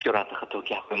Kia ora tātou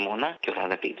ki a koe mōna, kia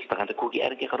ora te iti tangata kuki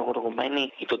ara ki karoko mai ni,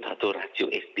 I tō tātou ratio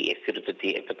SPS i ruto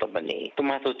te e patama nei. Tō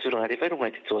mātou tūranga re whairunga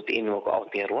te tō te inua ko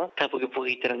Aotearoa, tā puke puke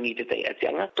I te rangi te tai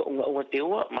atianga, tō unga ua te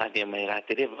ua, mātia mai rā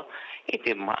te rewa, e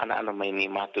te maana ana mai ni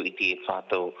mātou I te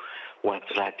whātou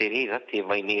watu rā te reira, te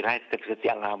vai ni rā te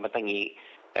te anga matangi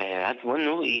atu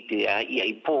manu I te ia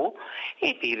I pō,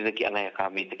 e te hirina ki angai a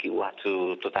kāmi te ki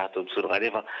uatu tō tātou tūranga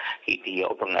rewa, I te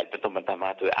opanga I patama tā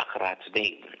mātou e akara atu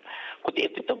nei. Ko te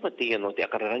epitoma te no te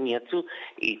akararangi atu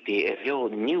I te reo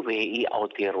niwe I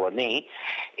Aotearoa nei,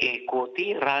 e ko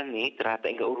te rāne, te rāta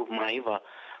inga uru maiwa,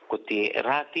 ko te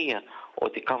rātia o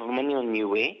te kawamani o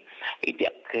niwe, I te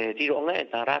tironga e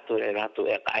tā rātou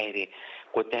e kaere,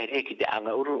 ko te aere ki te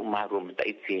anga uru maru mata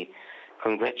I te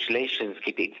congratulations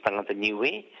ki te iti tangata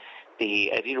niwe, te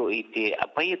riro I te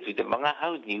apai atu I te mga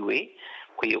hau niwe,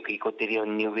 ko I oki ko te reo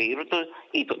niwe I roto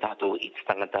I tō tātou iti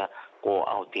tangata ko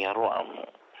Aotearoa.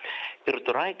 Te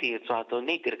roto rai te tuato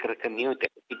nei te rekaraka niu te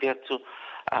atu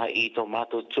I tō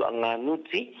mātou tuanga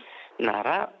nuti, nā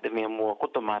rā te mea mua ko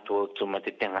tō mātou tu ma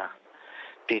te tenga.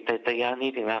 Te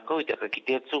taitaiani te ngā kau I te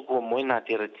akakite atu kua moe nā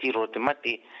te ratiro te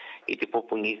mate I te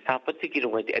popungi sāpati ki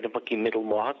runga I te Adamaki Middle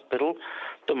Moor Hospital,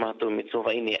 tō mātou me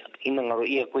tōwa ine ina ngaro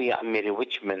ia koe a Mary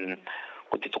Wichman,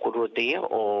 ko te tokorua te ia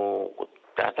o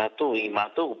tātātou I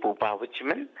mātou o Pūpā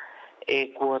Wichman, e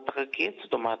kua takake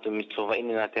tō mātou mitova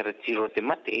ina nā te ratiro te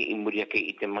mate I muriake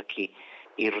I te maki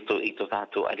I roto I tō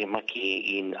tātou are maki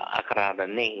I akarara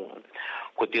nei.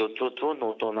 Ko te o tōtō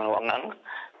no tōna wanganga,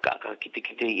 ka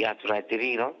kite I aturai te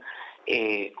rira,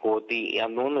 e ko te I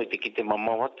anono I te kite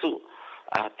mamawatu,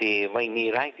 a te waini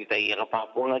rai te tai aka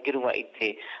pāponga ki runga I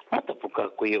te matapuka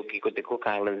koe o ki ko te Cook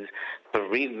Islands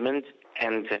Bereavement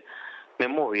and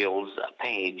Memorials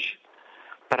page.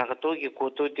 Parakatoa ki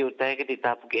koutou te o taika te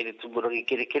tāpu ke ere tumurangi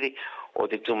kere o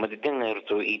te tūmatitenga e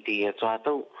roto I te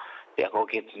tuatau. Te ako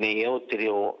ke tunei eo te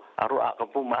reo aro a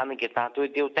kapu maana ke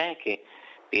tātou te o taike.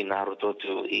 Te nā roto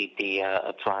tu I te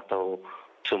tuatau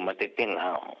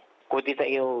tūmatitenga. Ko te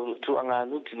tai eo tuanga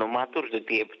nuti no māturu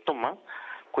te epitoma,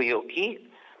 ko i oki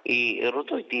I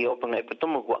roto I te opanga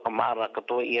epitoma kua kamara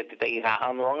katoa ia te tai rā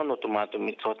anoanga no tomātou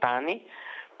mitsotāne,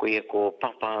 ko ia ko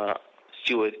Papa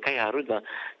Stuart kai aruda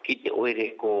ki te oere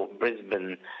ko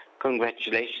Brisbane.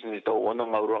 Congratulations to ono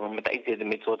ngauruanga mata I te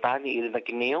me tōtāni I rina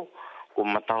ki neo ko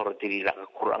mataora te riraka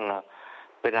kuranga.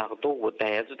 Pera ko tō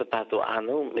tai atu tātou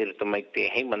anu me rita mai te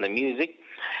Heimana Music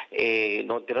e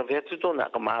no te rawe atu tōna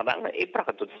kamaranga e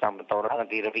prakato te samataoranga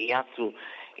te rawe atu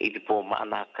I te pō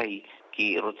maana kai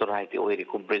ki rotorai te oere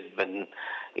ko Brisbane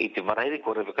I te waraire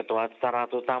ko rewe katoa atu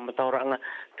tarato tamataoranga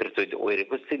te roto I te oere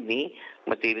ko Sydney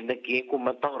ma te rinda ki e ko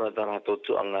mataora tarato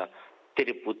tuanga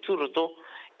tereputu roto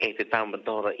e te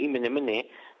tamataora I mene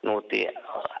no te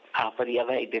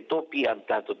awhariaga I te topi a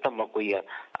tātou tamako ia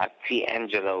a T.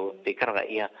 Angelo te karanga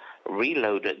ia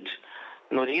Reloaded.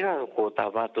 No rira ko tā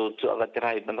wātou tuanga te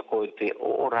rai mana ko te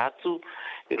o rātu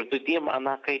I roto tia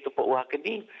maana kai topa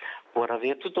uakani ko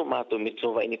rawe atu tō mātou me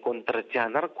tōwa ini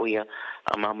kontratianara ko ia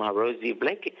a Mama Rosie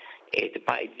Blake e te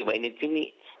pā I te waini tini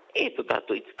e tō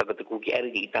tātou I te takata kuki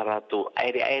aere I tā rātou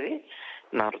aere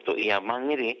nā roto ia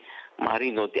mangere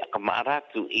marino te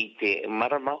akamaratu I te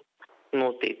marama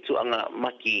no te tuanga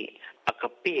maki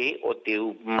akape o te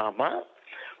mama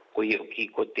ko ia ki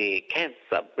ko te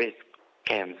cancer, breast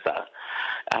cancer.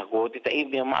 Ko te tai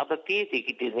mea maapate te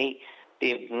ki te nei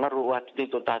te ngaru atu te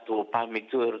tō tātou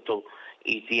pāmitu e roto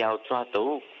I te au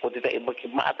tuatau, ko te tai maki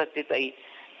maata te tai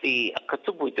te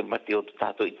akatupu I te mati o tō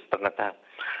tātou I te tangata.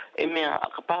 E mea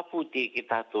akapapu te ki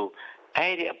tātou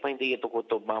aere apainda I toko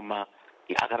tō mama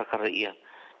I akarakara ia.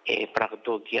 E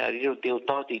prakatoa ki a riro te o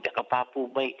tātou I te akapapu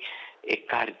mai e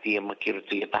kāriti e maki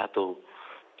roto I tātou.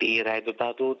 Te rai tō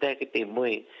tātou te te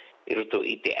moe I roto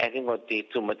I te aringo te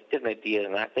tūmatitenga I te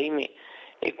ngā taime.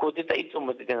 E ko te tai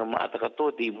tūmatitenga maata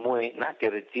katoa te moe nā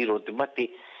te retiro te mati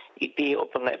I te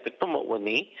opanga epitoma ua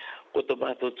nei, ko tō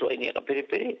mātou tua ini aka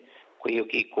perepere, ko I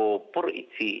oki ko poro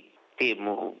iti te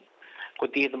mo. Ko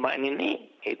te ita maani nei,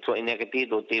 e tua ini aka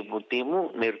te mo,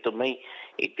 me ruto mai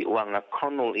I te uanga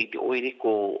Connell I te oere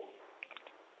ko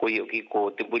I oki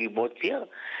ko te buri motia,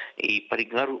 I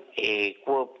paringaru e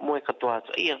kua moe katoa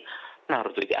atu ia, nā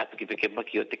roto I te atu ki peke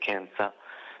maki o te cancer.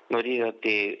 No rira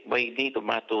te wai nei tō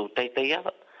mātou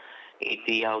taitaiawa, I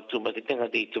te au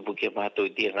tūmatitenga te tupu ki a mātou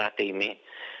I te ngā teime.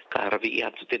 Ka rawi I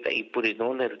atu te tai puri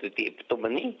nōna rutu te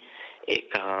epitomani, e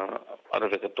ka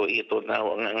arawe katoa I tō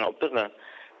nāu ngā upinga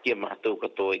ki a mātou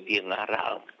katoa I te ngā rā.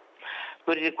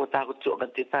 Pere ko tāko tuanga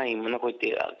te tai, mana ko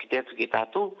te ki te atu ki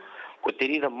tātou, ko te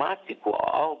rira māti ko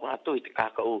au mātou I te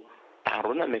kākau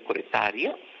tārona me kore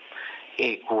tāria,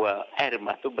 e kua ere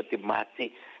mātou ba te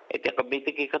māti e te ka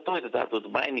mete ke katoa te tātou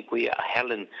tu mai ni kuia a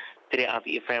Helen tere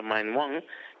awi e Fairmine Wang,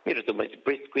 mira tu mai te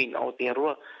Breast Queen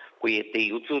Aotearoa, kuia te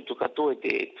utu tu katoa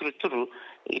te turu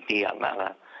i te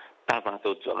anganga. Tama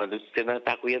to tsanga du tena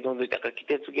ta ku ya don du ta ka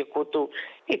kite tsu ke koto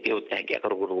e te o ta ke ka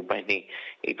ro ba ni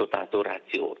e to ta to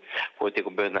ratio ko te ko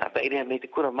bena ta ire me te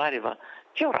kura mare va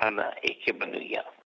ke ora na e ke banu ya